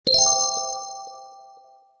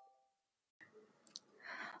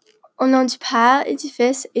Au nom du Père et du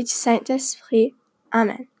Fils et du Saint-Esprit.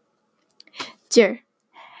 Amen. Dieu,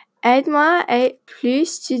 aide-moi à être plus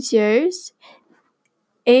studieuse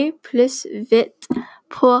et plus vite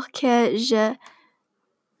pour que je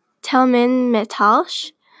termine mes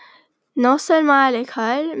tâches, non seulement à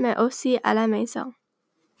l'école, mais aussi à la maison.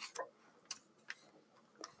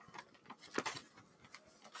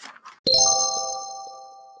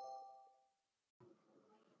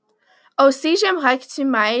 Aussi, j'aimerais que tu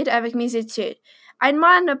m'aides avec mes études. Aide-moi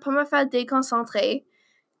à ne pas me faire déconcentrer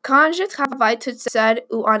quand je travaille toute seule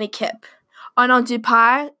ou en équipe. Au nom du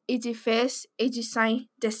Père et du Fils et du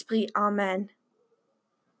Saint-Esprit. Amen.